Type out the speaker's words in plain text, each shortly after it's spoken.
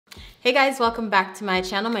Hey guys, welcome back to my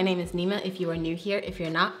channel. My name is Nyma. If you are new here, if you're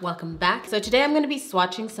not, welcome back. So today I'm gonna be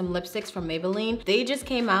swatching some lipsticks from Maybelline. They just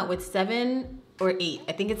came out with 7 or 8,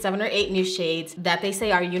 I think it's 7 or 8 new shades that they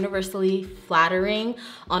say are universally flattering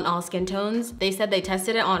on all skin tones. They said they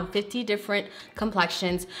tested it on 50 different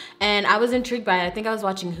complexions and I was intrigued by it. I think I was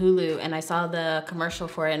watching Hulu and I saw the commercial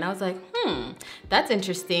for it and I was like, that's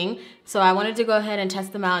interesting. So I wanted to go ahead and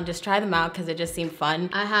test them out and just try them out because it just seemed fun.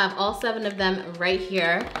 I have all 7 of them right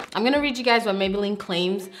here. I'm gonna read you guys what Maybelline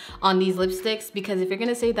claims on these lipsticks because if you're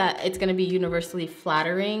gonna say that it's gonna be universally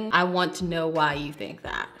flattering, I want to know why you think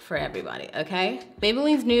that for everybody, okay?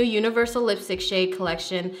 Maybelline's new universal lipstick shade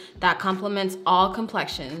collection that complements all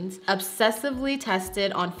complexions, obsessively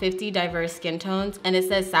tested on 50 diverse skin tones, and it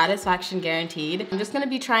says satisfaction guaranteed. I'm just gonna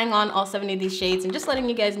be trying on all 7 of these shades and just letting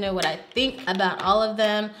you guys know what I think about all of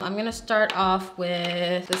them. I'm gonna start off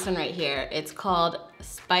with this one right here. It's called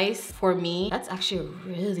Spice for Me. That's actually a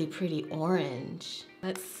really pretty orange.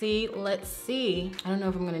 Let's see. I don't know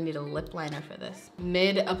if I'm gonna need a lip liner for this.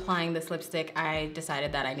 Mid applying this lipstick, I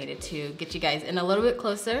decided that I needed to get you guys in a little bit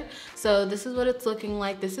closer. So this is what it's looking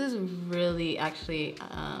like. This is really actually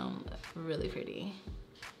really pretty.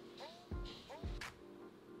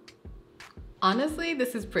 Honestly,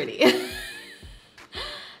 this is pretty.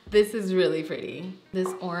 This is really pretty. This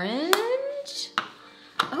orange.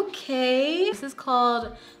 Okay, this is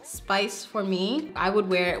called Spice for Me. I would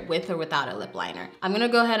wear it with or without a lip liner. I'm gonna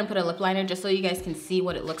go ahead and put a lip liner just so you guys can see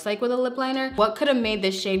what it looks like with a lip liner. What could have made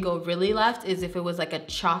this shade go really left is if it was like a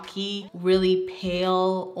chalky, really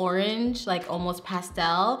pale orange, like almost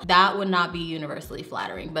pastel. That would not be universally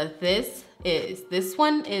flattering, but this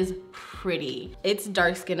one is pretty. It's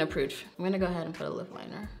dark skin approved. I'm gonna go ahead and put a lip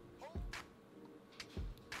liner.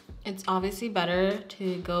 It's obviously better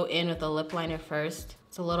to go in with a lip liner first.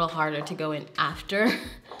 It's a little harder to go in after.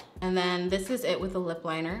 And then this is it with a lip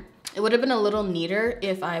liner. It would have been a little neater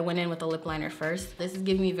if I went in with a lip liner first. This is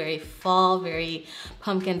giving me very fall, very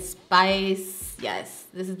pumpkin spice. Yes,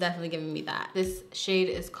 this is definitely giving me that. This shade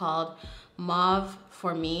is called Mauve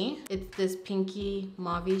for Me. It's this pinky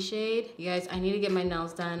mauve shade. You guys, I need to get my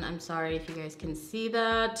nails done. I'm sorry if you guys can see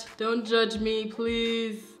that. Don't judge me,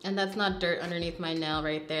 please. And that's not dirt underneath my nail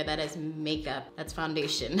right there. That is makeup. That's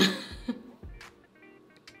foundation.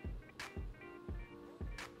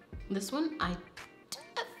 This one, I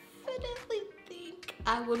definitely think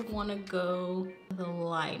I would wanna go with a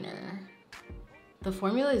liner. The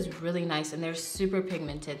formula is really nice and they're super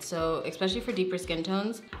pigmented. So especially for deeper skin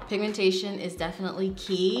tones, pigmentation is definitely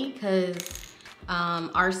key because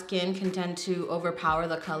our skin can tend to overpower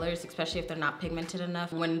the colors, especially if they're not pigmented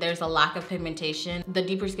enough. When there's a lack of pigmentation, the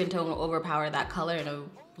deeper skin tone will overpower that color and it'll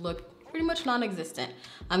look pretty much non-existent.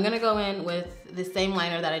 I'm gonna go in with the same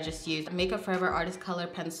liner that I just used, Makeup Forever Artist Color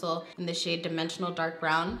Pencil in the shade Dimensional Dark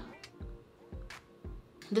Brown.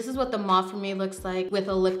 This is what the Mauve for Me looks like with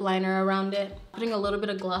a lip liner around it. Putting a little bit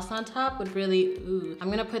of gloss on top would really, I'm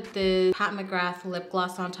gonna put the Pat McGrath lip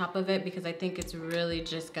gloss on top of it because I think it's really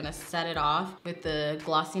just gonna set it off with the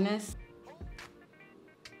glossiness.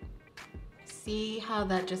 See how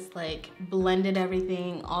that just like blended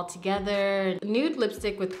everything all together. Nude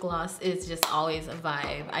lipstick with gloss is just always a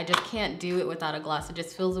vibe. I just can't do it without a gloss. It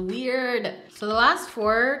just feels weird. So the last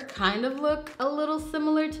 4 kind of look a little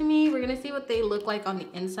similar to me. We're gonna see what they look like on the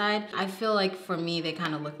inside. I feel like for me, they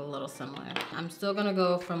kind of look a little similar. I'm still gonna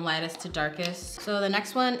go from lightest to darkest. So the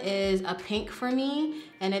next one is a pink for me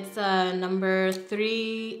and it's number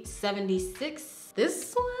 376.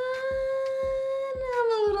 This one,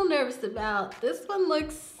 I'm a little nervous about. This one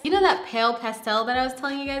looks, you know that pale pastel that I was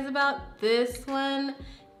telling you guys about? This one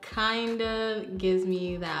kind of gives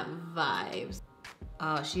me that vibe.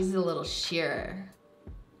 Oh, she's a little sheer.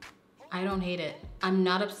 I don't hate it. I'm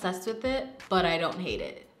not obsessed with it, but I don't hate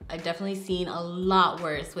it. I've definitely seen a lot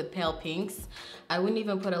worse with pale pinks. I wouldn't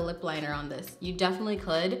even put a lip liner on this. You definitely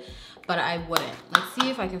could, but I wouldn't. Let's see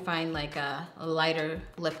if I can find like a lighter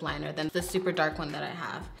lip liner than the super dark one that I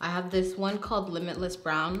have. I have this one called Limitless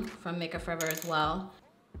Brown from Makeup Forever as well.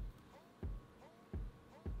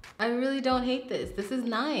 I really don't hate this. This is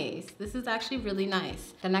nice. This is actually really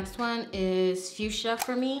nice. The next one is Fuchsia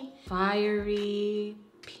for Me. Fiery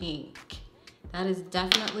pink. That is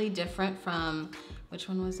definitely different from, which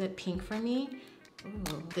one was it? Pink for Me?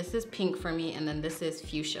 Ooh, this is pink for me and then this is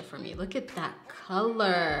fuchsia for me. Look at that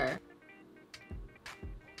color.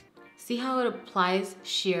 See how it applies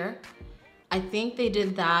sheer? I think they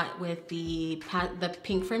did that with the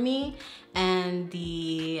pink for me and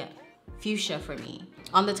the fuchsia for me.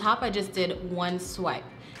 On the top, I just did one swipe.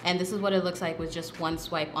 And this is what it looks like with just one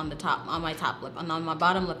swipe on the top, on my top lip. And on my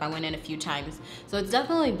bottom lip, I went in a few times. So it's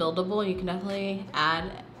definitely buildable. You can definitely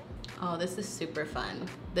add Oh, this is super fun.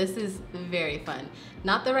 This is very fun.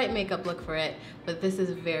 Not the right makeup look for it, but this is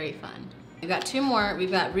very fun. We got two more. We've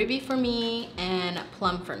got Ruby for me and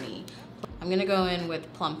Plum for me. I'm gonna go in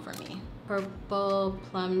with Plum for me. Purple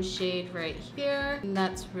plum shade right here. And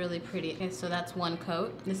that's really pretty. Okay, so that's one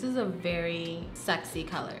coat. This is a very sexy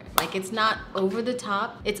color. Like, it's not over the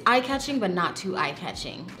top. It's eye-catching, but not too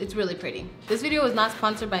eye-catching. It's really pretty. This video was not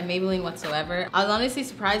sponsored by Maybelline whatsoever. I was honestly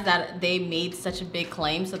surprised that they made such a big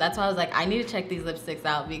claim. So that's why I was like, I need to check these lipsticks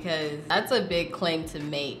out because that's a big claim to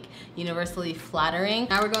make. Universally flattering.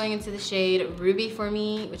 Now we're going into the shade Ruby for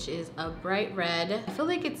me, which is a bright red. I feel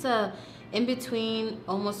like it's a in between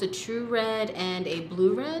almost a true red and a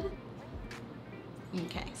blue red.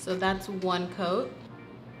 Okay, so that's one coat.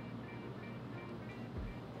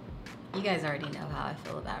 You guys already know how I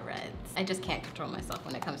feel about reds. I just can't control myself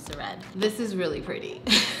when it comes to red. This is really pretty.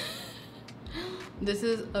 This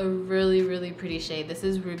is a really, really pretty shade. This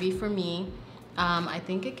is Ruby for me. I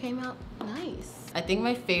think it came out nice. I think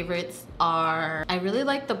my favorites are, I really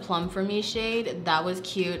like the Plum for me shade. That was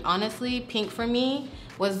cute. Honestly, Pink for me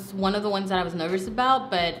was one of the ones that I was nervous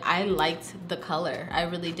about, but I liked the color. I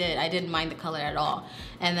really did. I didn't mind the color at all.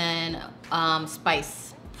 And then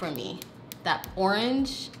Spice for me. That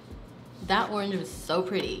orange was so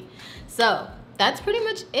pretty. So that's pretty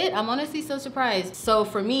much it. I'm honestly so surprised. So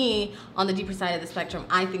for me, on the deeper side of the spectrum,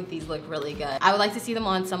 I think these look really good. I would like to see them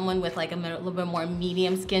on someone with like a little bit more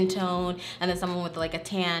medium skin tone, and then someone with like a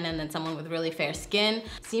tan, and then someone with really fair skin.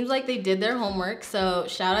 Seems like they did their homework. So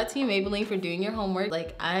shout out to you, Maybelline, for doing your homework.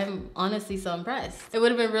 Like, I'm honestly so impressed. It would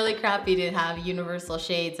have been really crappy to have universal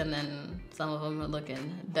shades and then some of them are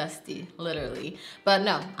looking dusty, literally. But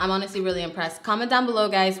no, I'm honestly really impressed. Comment down below,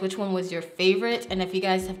 guys, which one was your favorite, and if you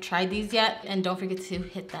guys have tried these yet. And don't forget to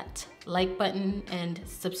hit that like button and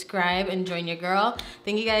subscribe and join your girl.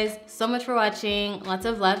 Thank you guys so much for watching. Lots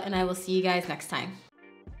of love, and I will see you guys next time.